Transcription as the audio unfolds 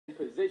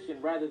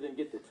position rather than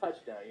get the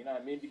touchdown. You know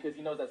what I mean? Because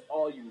he knows that's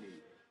all you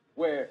need.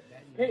 Where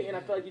Peyton,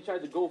 I feel like he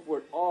tries to go for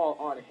it all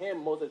on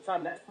him most of the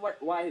time. That's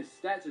why his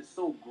stats are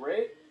so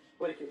great,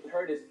 but it can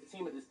hurt his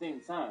team at the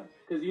same time.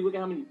 Because you look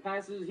at how many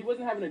passes, he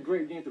wasn't having a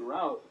great game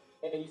throughout,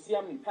 and you see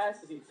how many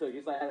passes he took.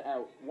 It's like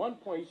at one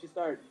point he should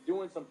start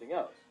doing something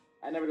else.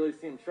 I never really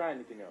see him try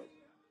anything else.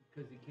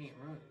 Because he can't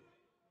run.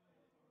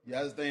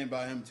 Yeah, that's the thing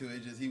about him too.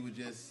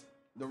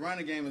 The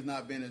running game has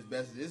not been his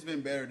best. It's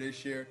been better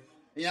this year.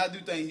 And yeah, I do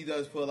think he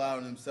does pull out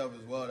on himself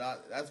as well.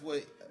 That's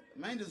what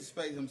man just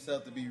expects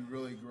himself to be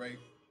really great,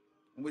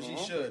 which he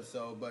should.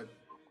 So, but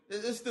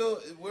it's still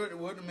we're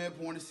at the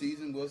midpoint of the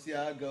season. We'll see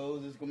how it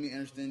goes. It's gonna be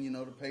interesting. You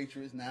know, the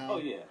Patriots now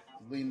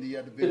leading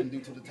the division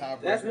due to the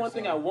top. That's one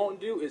thing I won't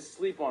do is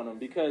sleep on them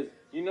because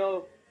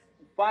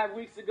 5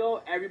 weeks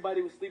ago,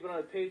 everybody was sleeping on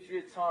the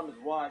Patriots. Tom is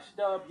washed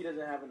up. He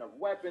doesn't have enough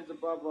weapons and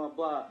blah, blah,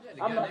 blah.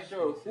 Yeah, I'm not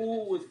sure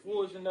who was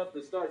foolish enough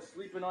to start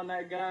sleeping on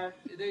that guy.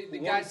 The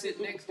guy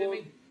sitting next to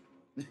me.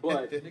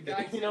 But,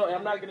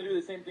 I'm not going to do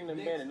the same thing to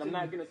Ben, and I'm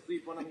not going to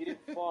sleep on him. He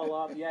didn't fall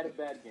off. He had a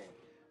bad game.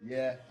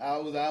 Yeah, I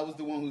was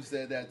the one who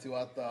said that, too.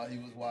 I thought he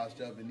was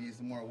washed up and needed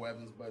some more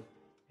weapons. But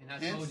I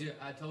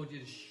told you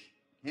to shh.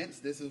 Hence,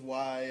 this is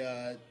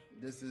why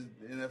the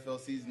NFL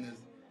season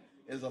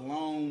is a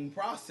long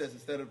process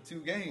instead of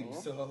 2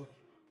 games. So,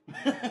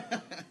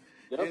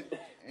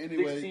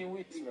 anyway, 16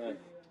 weeks, man.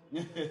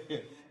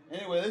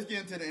 Anyway, let's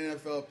get into the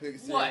NFL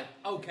picks. What?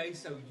 Okay,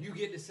 so you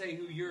get to say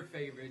who your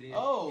favorite is.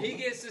 Oh, he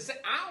gets to say.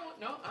 I'm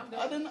done.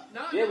 I didn't.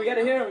 No, yeah, we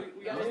gotta hear him.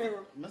 We gotta hear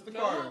him. Mr.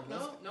 Carter.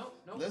 No.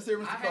 Let's hear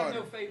Mr. Carter. I have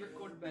no favorite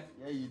quarterback.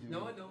 Yeah, you do.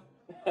 No, I don't.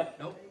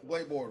 Nope.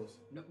 Blake Bortles.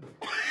 No.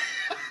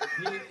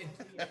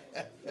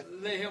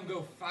 Let him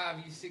go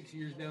 5-6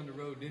 years down the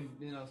road,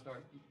 then I'll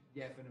start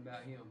yapping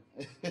about him.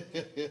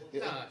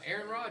 Nah,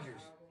 Aaron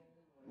Rodgers.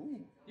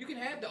 Ooh. You can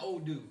have the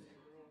old dude.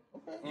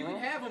 Okay. You can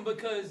have them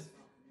because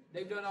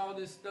they've done all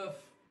this stuff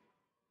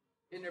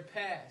in their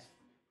past.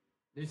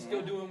 They're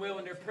still doing well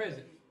in their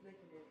present.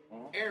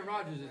 Aaron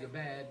Rodgers is a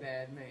bad,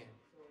 bad man.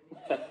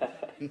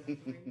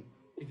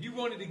 If you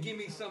wanted to give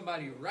me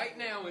somebody right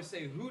now and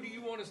say, who do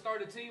you want to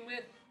start a team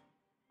with?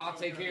 I'll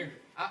take Aaron.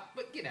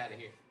 But get out of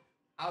here.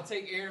 I'll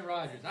take Aaron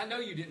Rodgers. I know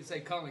you didn't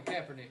say Colin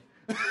Kaepernick.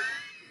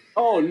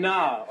 Oh,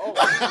 nah.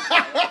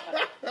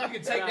 You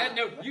can take that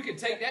nose. You can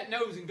take that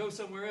nose and go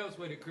somewhere else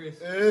with it, Chris.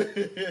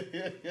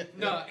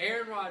 No,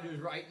 Aaron Rodgers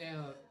right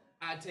now.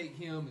 I take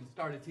him and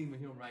start a team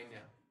with him right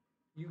now.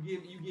 You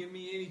give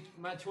me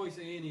my choice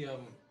of any of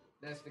them.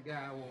 That's the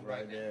guy I want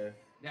right there.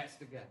 Now. That's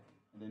the guy.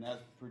 And then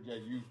that's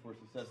project you for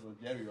success and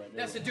longevity right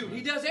there. That's the dude.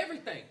 He does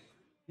everything.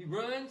 He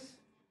runs.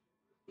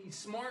 He's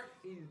smart.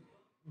 He's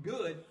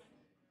good.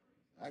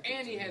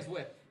 And he has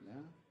weapons.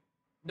 Yeah.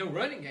 No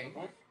running game.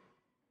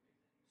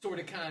 Sort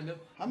of, kind of.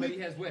 But he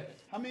has weapons.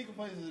 How many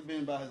complaints has it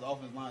been about his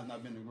offensive line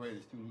not been the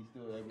greatest, too? He's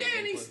still able to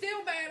and he's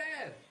still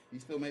badass. He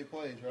still made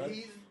plays, right?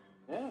 He's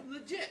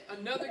legit.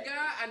 Another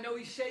guy, I know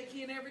he's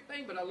shaky and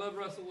everything, but I love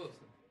Russell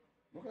Wilson.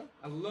 Okay.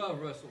 I love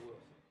Russell Wilson.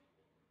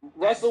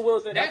 Russell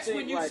Wilson. That's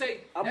when you say.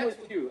 I'm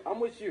with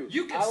you.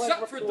 You can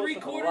suck for 3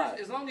 quarters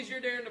as long as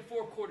you're there in the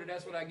 4th quarter.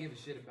 That's what I give a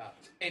shit about.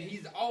 And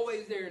he's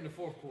always there in the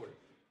 4th quarter.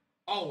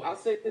 Always. I'll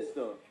say this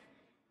though.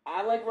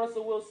 I like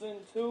Russell Wilson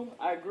too.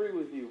 I agree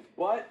with you,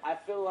 but I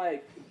feel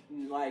like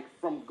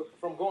from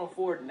going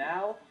forward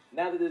now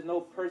that there's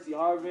no Percy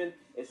Harvin,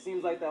 it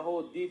seems like that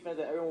whole defense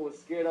that everyone was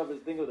scared of is a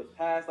thing of the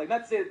past. Like,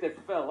 not to say that they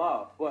fell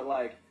off, but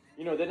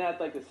they're not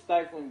like the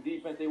stifling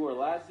defense they were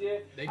last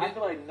year. I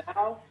feel like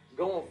now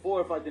going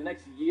forward for the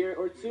next year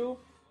or two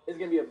is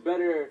gonna be a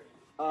better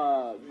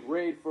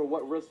grade for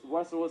what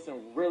Russell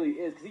Wilson really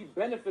is, because he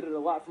benefited a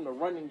lot from the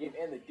running game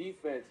and the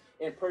defense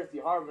and Percy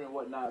Harvin and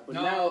whatnot. But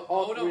now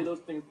all 3 of those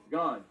things are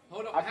gone.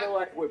 I feel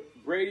like with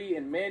Brady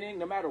and Manning,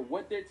 no matter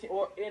what their team,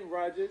 or in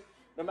Rodgers,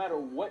 no matter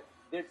what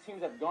their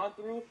teams have gone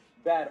through,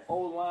 bad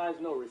O-lines,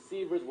 no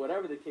receivers,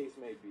 whatever the case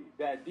may be,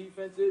 bad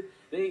defenses,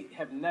 they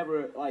have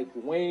never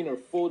waned or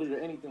folded or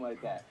anything like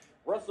that.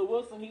 Russell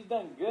Wilson, he's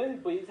done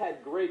good, but he's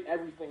had great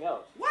everything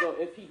else. What? So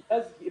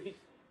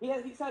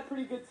he's had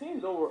pretty good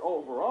teams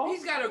overall.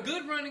 He's got a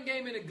good running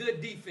game and a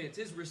good defense.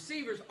 His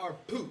receivers are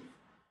poop.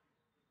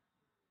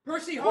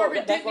 Percy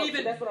Harvin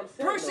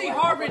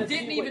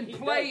didn't even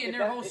play in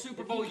their whole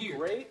Super Bowl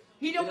year.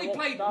 He only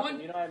played one.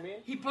 You know what I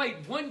mean? He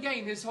played one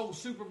game his whole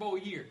Super Bowl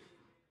year.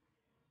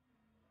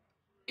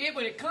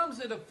 When it comes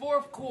to the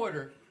 4th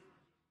quarter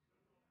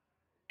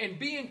and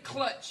being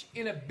clutch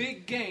in a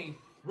big game,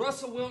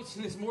 Russell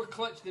Wilson is more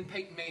clutch than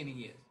Peyton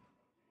Manning is.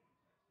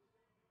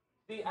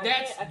 See, I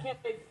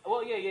can't think.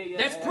 Well, yeah.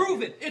 That's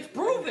proven. It's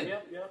proven.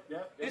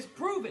 Yep. It's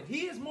proven.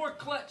 He is more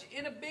clutch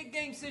in a big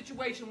game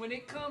situation when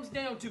it comes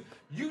down to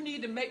you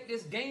need to make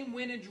this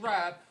game-winning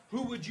drive.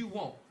 Who would you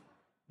want?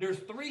 There's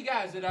 3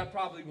 guys that I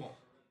probably want.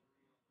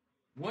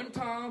 One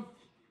Tom,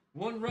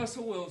 one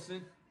Russell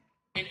Wilson,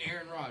 and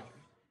Aaron Rodgers.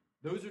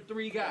 Those are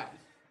 3 guys.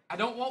 I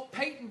don't want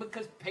Peyton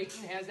because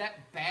Peyton has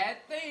that bad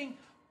thing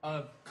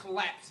of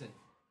collapsing,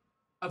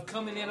 of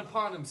coming in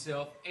upon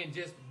himself and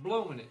just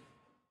blowing it.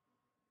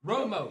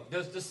 Romo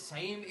does the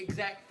same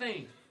exact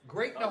thing.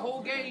 great the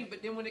whole game,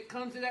 but then when it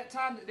comes to that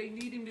time that they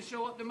need him to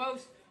show up the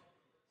most,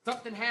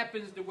 something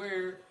happens to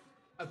where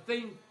a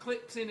thing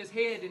clicks in his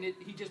head and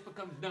he just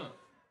becomes dumb.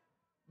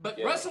 But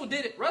Yeah. Russell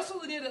did it. Russell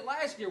did it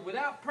last year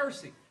without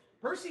Percy.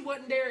 Percy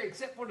wasn't there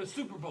except for the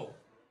Super Bowl.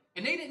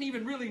 And they didn't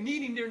even really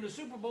need him during the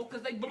Super Bowl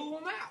because they blew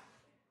him out.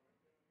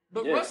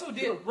 But Yeah, Russell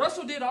did. sure.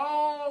 Russell did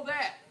all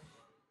that.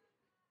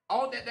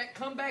 All that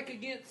comeback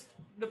against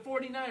the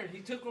 49ers. He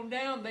took them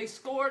down, they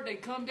scored, they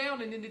come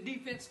down, and then the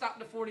defense stopped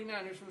the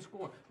 49ers from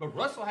scoring. But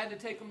Russell had to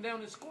take them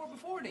down and score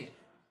before then.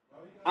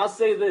 I'll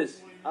say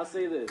this.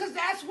 Because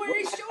that's where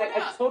he showed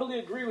I up. totally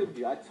agree with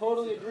you.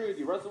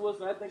 Russell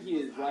Wilson, I think he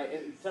is, right?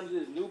 In terms of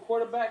his new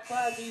quarterback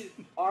class, he's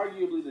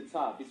arguably the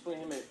top. Between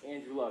him and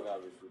Andrew Luck,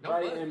 obviously.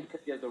 Probably him because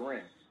he has the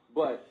ring.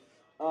 But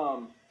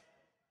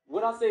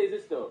what I'll say is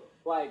this, though.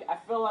 Like, I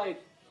feel like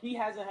he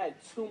hasn't had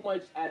too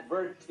much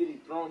adversity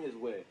thrown his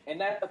way.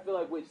 And that, I feel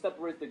like, what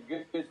separates the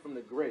good from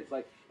the greats.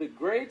 Like, the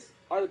greats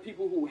are the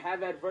people who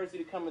have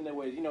adversity coming their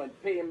ways. You know,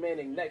 Peyton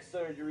Manning, neck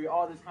surgery,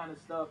 all this kind of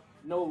stuff,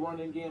 no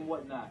running game,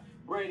 whatnot.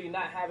 Brady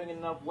not having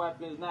enough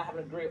weapons, not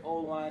having a great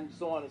O-line,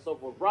 so on and so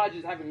forth.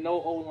 Rodgers having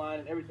no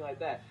O-line and everything like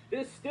that.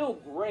 They're still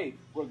great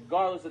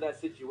regardless of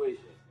that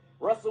situation.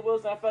 Russell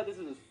Wilson, I felt this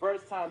is his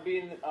first time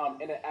being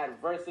in an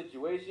adverse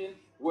situation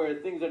where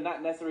things are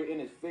not necessarily in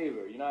his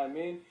favor. You know what I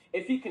mean?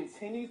 If he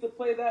continues to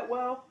play that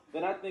well,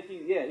 then I think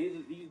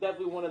he's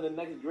definitely one of the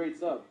next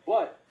greats up.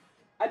 But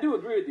I do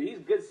agree with you. He's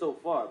good so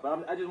far,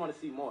 but I just want to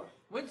see more.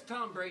 When's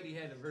Tom Brady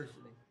had adversity?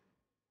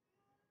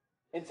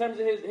 In terms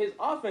of his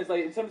offense,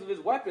 like in terms of his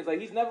weapons, like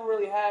he's never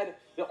really had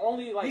the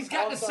only like. He's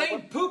got the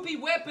same poopy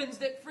weapons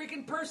that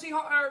freaking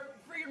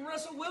freaking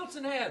Russell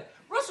Wilson had.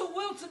 Russell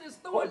Wilson is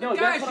throwing the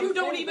guys you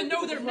don't even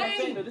know their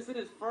name. This is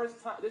his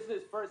first time. This is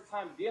his first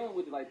time dealing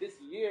with it. Like this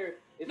year.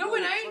 No,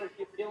 it ain't.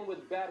 Dealing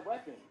with bad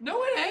weapons.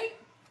 No, it ain't.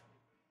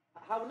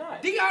 How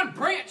not? Deion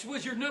Branch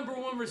was your number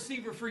one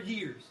receiver for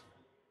years.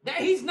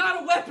 He's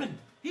not a weapon.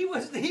 He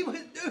was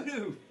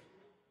doo-doo.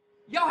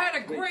 Y'all had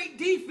a great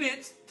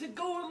defense to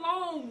go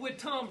along with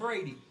Tom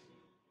Brady.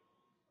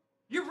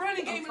 Your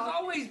running game has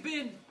always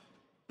been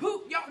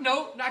poop. Y'all,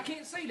 no, I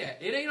can't say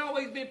that. It ain't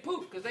always been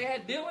poop because they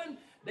had Dylan,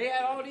 they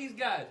had all these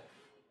guys.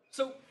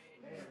 So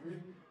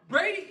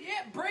Brady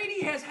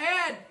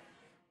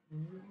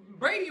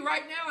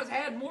right now has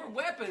had more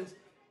weapons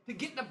to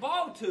get the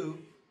ball to.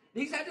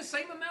 He's had the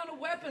same amount of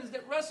weapons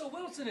that Russell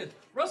Wilson is.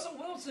 Russell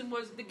Wilson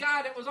was the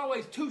guy that was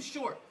always too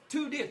short,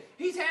 too this.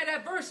 He's had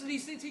adversity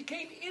since he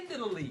came into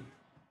the league.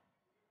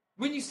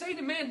 When you say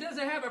the man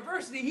doesn't have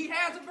adversity, he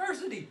has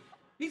adversity.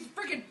 He's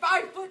freaking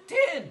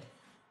 5'10",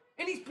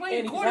 and he's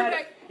playing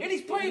quarterback. And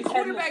he's playing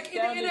quarterback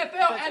in the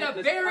NFL at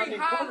a very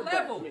high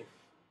level.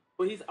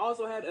 But he's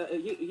also had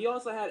he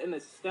also had an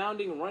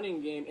astounding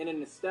running game and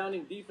an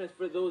astounding defense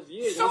for those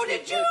years. So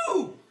did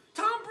you.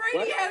 Tom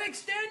Brady had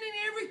extending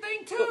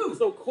everything too.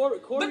 So Corey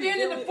but then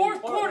in the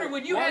fourth quarter,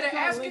 when you had to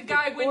ask a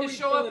guy when to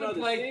show up and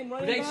play,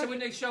 when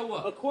they show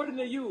up. According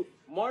to you,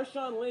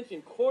 Marshawn Lynch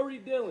and Corey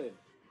Dillon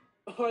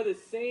are the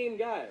same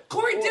guy.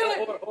 Corey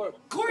Dillon, or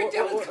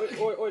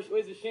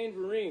is it Shane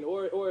Vereen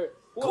or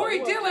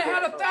Corey Dillon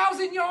had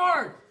 1,000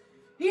 yards.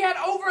 He had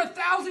over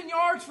 1,000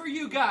 yards for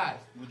you guys.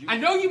 I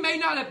know you may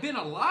not have been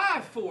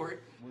alive for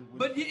it,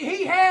 but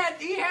he had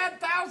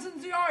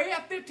thousands of yards. He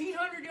had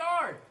 1,500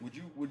 yards.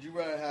 Would you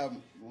rather have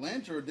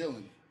Lynch or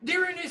Dillon?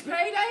 During his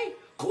payday,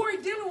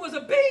 Corey Dillon was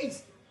a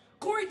beast.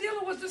 Corey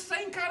Dillon was the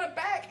same kind of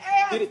back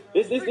ass.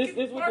 This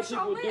is what the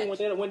people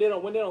do when they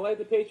don't like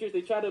the Patriots.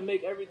 They try to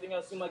make everything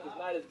else seem like it's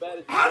not as bad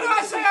as. How do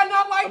I say I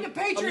not like the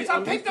Patriots?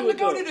 I picked them to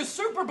go to the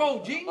Super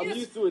Bowl, genius. I'm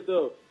used to it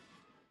though.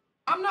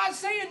 I'm not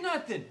saying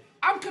nothing.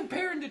 I'm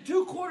comparing the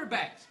two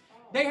quarterbacks.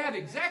 They have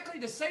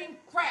exactly the same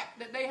crap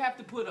that they have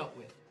to put up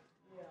with.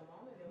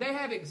 They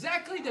have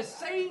exactly the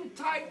same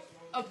type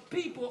of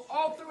people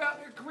all throughout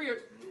their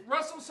career.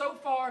 Russell so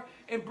far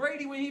and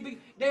Brady when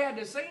they had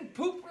the same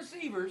poop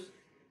receivers,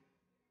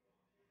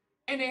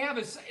 and they had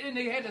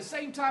the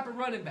same type of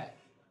running back.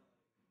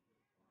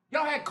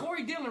 Y'all had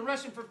Corey Dillon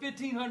rushing for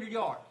 1,500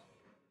 yards.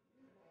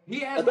 He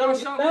had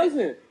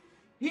Marshawn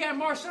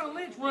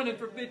Lynch running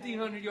for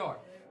 1,500 yards.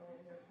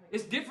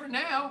 It's different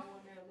now.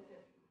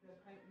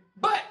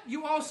 But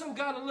you also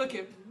got to look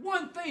at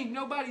one thing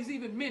nobody's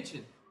even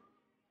mentioned.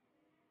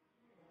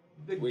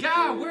 The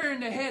guy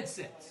wearing the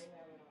headsets.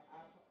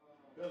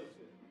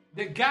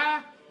 The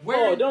guy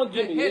wearing the headset. Oh, don't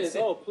give me this.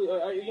 Oh, please.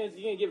 Are you going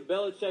to give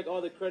Belichick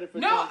all the credit for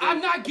No, I'm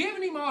not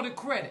giving him all the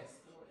credit.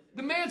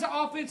 The man's an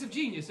offensive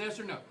genius, yes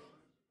or no?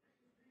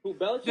 Who,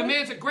 Belichick? The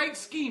man's a great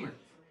schemer,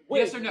 Wait,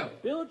 yes or no?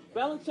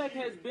 Belichick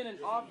has been an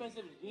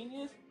offensive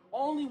genius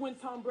only when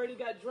Tom Brady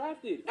got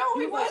drafted. No,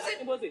 he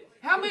wasn't.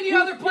 How many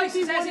other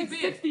places has he been?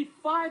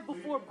 65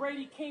 before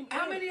Brady came in.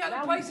 How many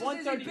other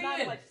places has he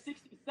been? Like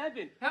 66.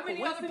 67. How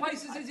many other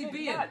places has he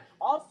been?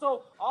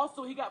 Also,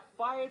 he got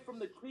fired from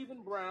the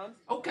Cleveland Browns.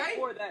 Okay.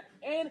 Before that,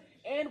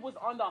 and was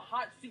on the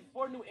hot seat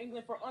for New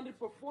England for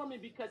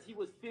underperforming because he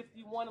was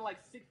 51 and like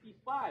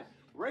 65.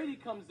 Brady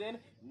comes in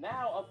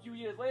now. A few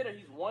years later,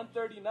 he's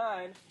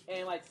 139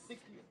 and like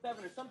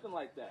 67 or something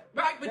like that.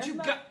 Right, but That's you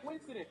not got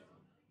coincidence.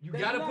 you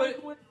got to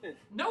put.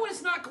 No,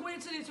 it's not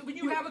coincidence. When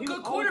you have a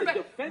good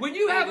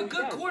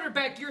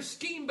quarterback, your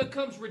scheme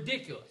becomes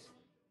ridiculous.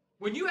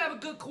 When you have a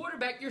good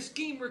quarterback, your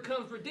scheme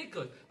becomes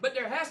ridiculous. But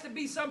there has to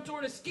be some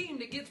sort of scheme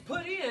that gets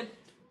put in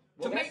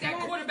to make that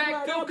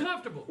quarterback feel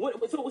comfortable.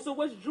 So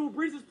what's Drew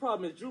Brees'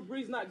 problem? Is Drew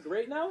Brees not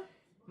great now?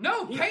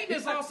 No, Peyton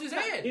has lost his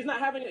head. He's not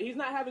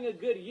having a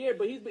good year,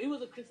 but he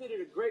was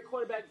considered a great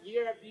quarterback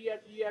year after year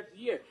after year after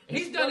year.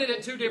 He's done it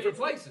at two different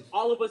places. Is he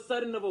all of a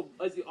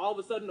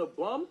sudden a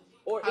bum,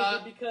 or is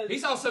it because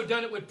he's also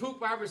done it with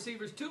poop wide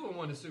receivers too and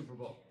won the Super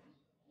Bowl?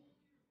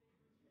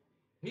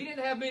 He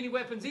didn't have many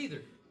weapons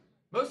either.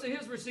 Most of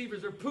his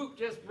receivers are poop,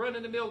 just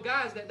run-of-the-mill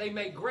guys that they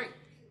make great.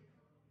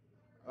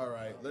 All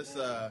right, let's.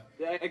 I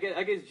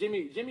guess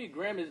Jimmy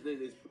Graham is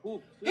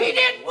poop. He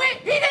didn't win.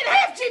 He didn't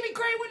have Jimmy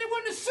Graham when they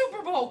won the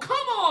Super Bowl.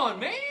 Come on,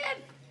 man.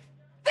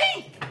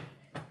 Think.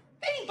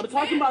 I'm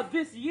talking about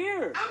this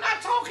year. I'm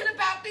not talking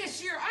about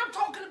this year. I'm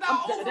talking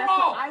about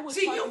overall.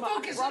 See, you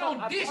focusing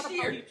on this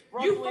year.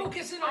 You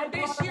focusing on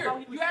this year.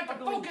 You have to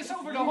focus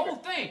over the whole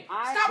thing.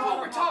 Stop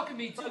over-talking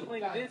me, too.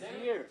 This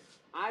year.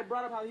 I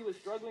brought up how he was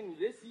struggling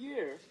this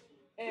year,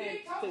 and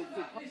to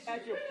come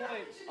at your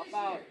point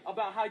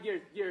about how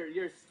your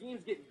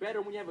schemes get better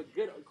when you have a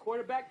good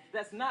quarterback,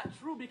 that's not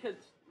true because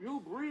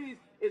Drew Brees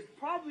is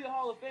probably a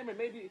Hall of Famer.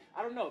 Maybe,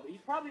 I don't know, but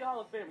he's probably a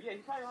Hall of Famer. Yeah,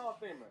 he's probably a Hall of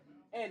Famer.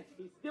 And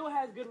he still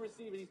has good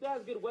receivers. He still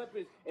has good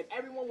weapons. And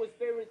everyone was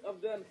favorites of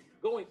them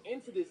going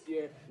into this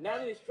year. Now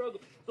they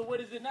struggle. So what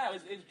is it now?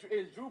 Is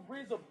Drew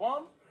Brees a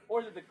bum?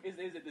 Or is it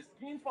the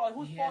scheme's fault?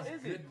 Whose fault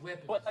is it?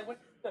 Weapons. But like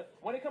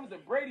when it comes to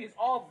Brady, it's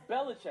all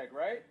Belichick,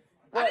 right?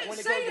 I didn't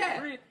say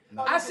that.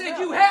 I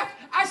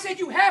said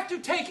you have to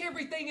take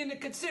everything into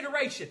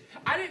consideration.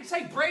 I didn't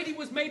say Brady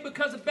was made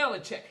because of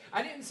Belichick.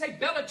 I didn't say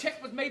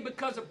Belichick was made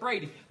because of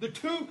Brady. The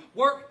two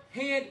work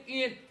hand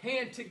in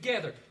hand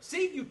together.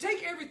 See, you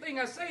take everything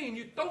I say and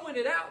you're throwing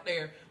it out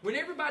there when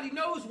everybody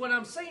knows what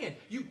I'm saying.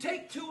 You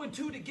take two and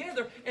two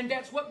together, and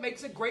that's what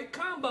makes a great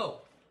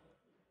combo.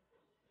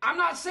 I'm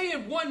not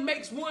saying one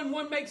makes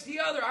one makes the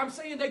other. I'm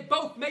saying they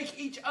both make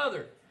each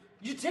other.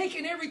 You're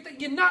taking everything.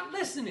 You're not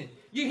listening.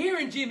 You're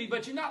hearing Jimmy,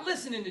 but you're not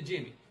listening to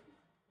Jimmy.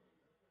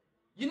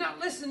 You're not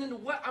listening to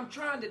what I'm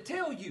trying to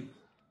tell you.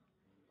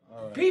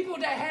 Right. People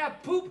that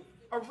have poop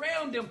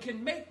around them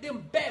can make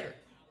them better.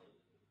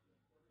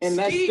 And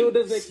that still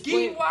doesn't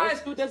explain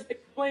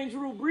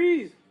Drew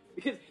Brees.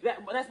 Because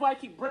that's why I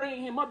keep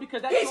bringing him up,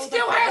 because that he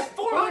still has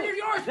 400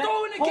 yards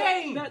throwing a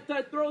game.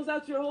 That throws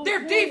out your whole Their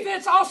point.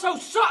 Defense also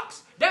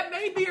sucks. That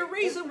may be a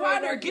reason why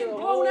they're getting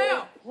blown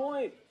out.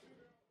 Point.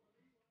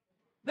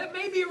 That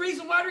may be a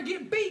reason why they're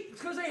getting beat,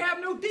 because they have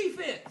no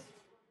defense.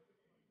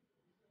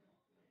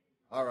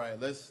 All right,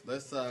 let's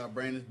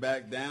bring this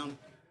back down,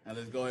 and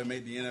let's go ahead and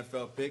make the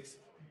NFL picks.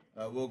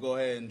 We'll go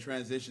ahead and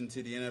transition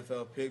to the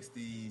NFL picks.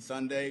 The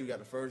Sunday, we got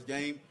the first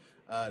game,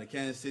 the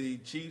Kansas City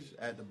Chiefs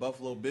at the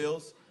Buffalo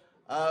Bills.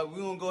 We're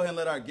going to go ahead and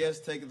let our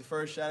guests take the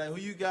first shot at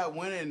who you got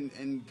winning,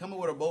 and come up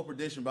with a bold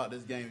prediction about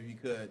this game if you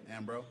could,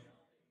 Ambro.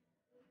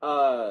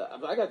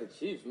 I got the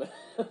Chiefs, man.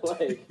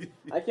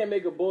 I can't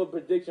make a bold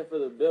prediction for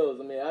the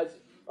Bills. I mean,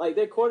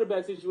 their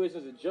quarterback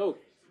situation is a joke.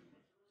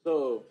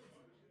 So,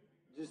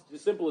 just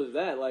simple as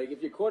that. Like,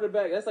 if your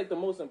quarterback, that's like the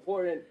most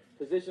important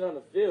position on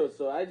the field.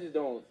 So I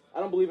don't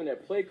believe in their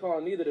play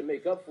calling either to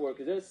make up for it.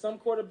 Because there's some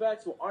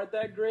quarterbacks who aren't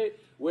that great,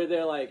 where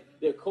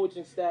their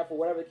coaching staff or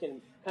whatever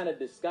can kind of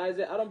disguise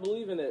it. I don't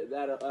believe in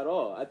that at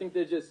all. I think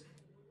they're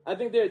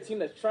a team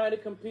that's trying to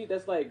compete.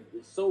 That's like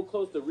so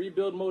close to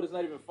rebuild mode. It's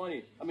not even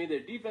funny. I mean,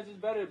 their defense is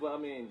better, but I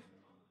mean,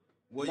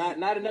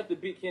 not enough to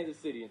beat Kansas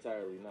City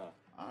entirely. No.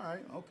 All right,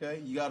 okay.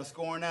 You got a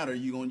score in that, or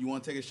you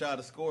want to take a shot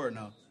at score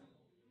now?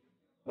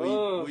 What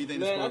do you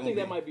think the score I think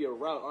that might be a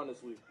rout,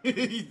 honestly.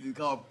 You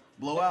call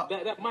blowout?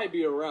 That might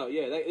be a rout.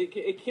 Yeah,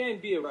 it can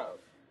be a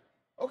rout.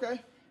 Okay.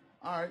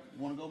 All right.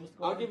 You want to go, Mr.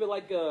 Carter? I'll give it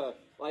like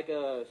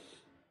a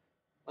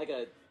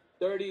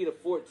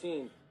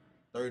 30-14.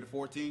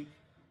 30-14.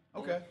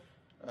 Okay.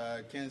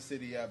 Kansas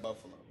City at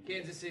Buffalo.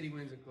 Kansas City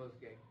wins a close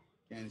game.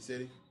 Kansas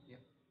City? Yeah.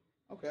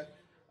 Okay.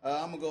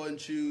 I'm going to go ahead and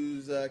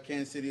choose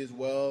Kansas City as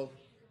well.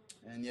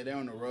 And, yeah, they're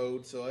on the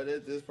road, so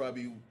this is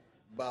probably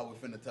about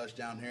within the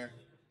touchdown here.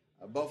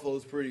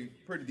 Buffalo's pretty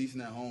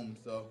decent at home,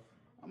 so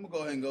I'm going to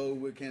go ahead and go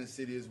with Kansas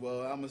City as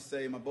well. I'm going to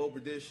say my bold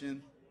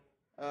prediction,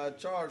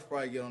 Chargers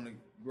probably get on the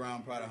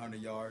ground probably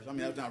 100 yards. I mean,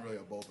 that's not really a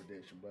bold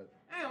prediction, but.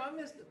 Damn, I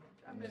missed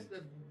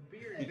the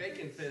beer and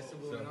bacon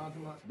festival.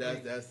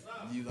 That's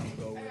you going to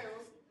go with.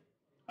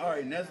 All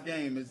right, next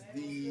game is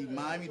the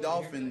Miami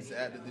Dolphins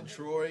at the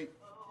Detroit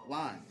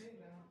Lions.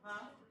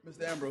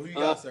 Mr. Ambrose, who you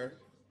got, sir?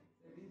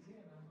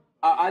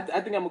 I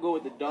think I'm going to go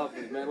with the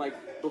Dolphins, man.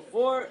 Like,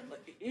 before,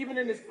 even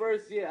in his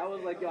first year, I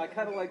was like, yo, I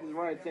kind of like this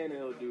Ryan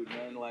Tannehill dude,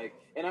 man. Like,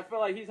 and I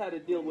felt like he's had to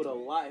deal with a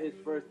lot his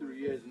first 3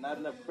 years, and not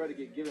enough credit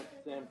get given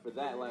to him for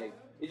that. Like,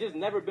 it's just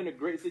never been a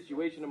great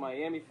situation in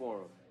Miami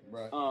for him.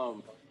 Right.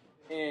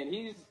 And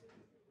he's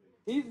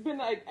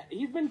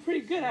been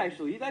pretty good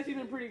actually. He's actually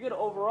been pretty good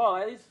overall.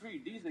 At least pretty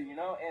decent, you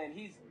know. And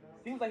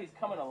seems like he's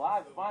coming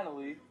alive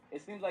finally.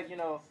 It seems like, you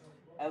know,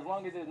 as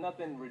long as there's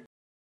nothing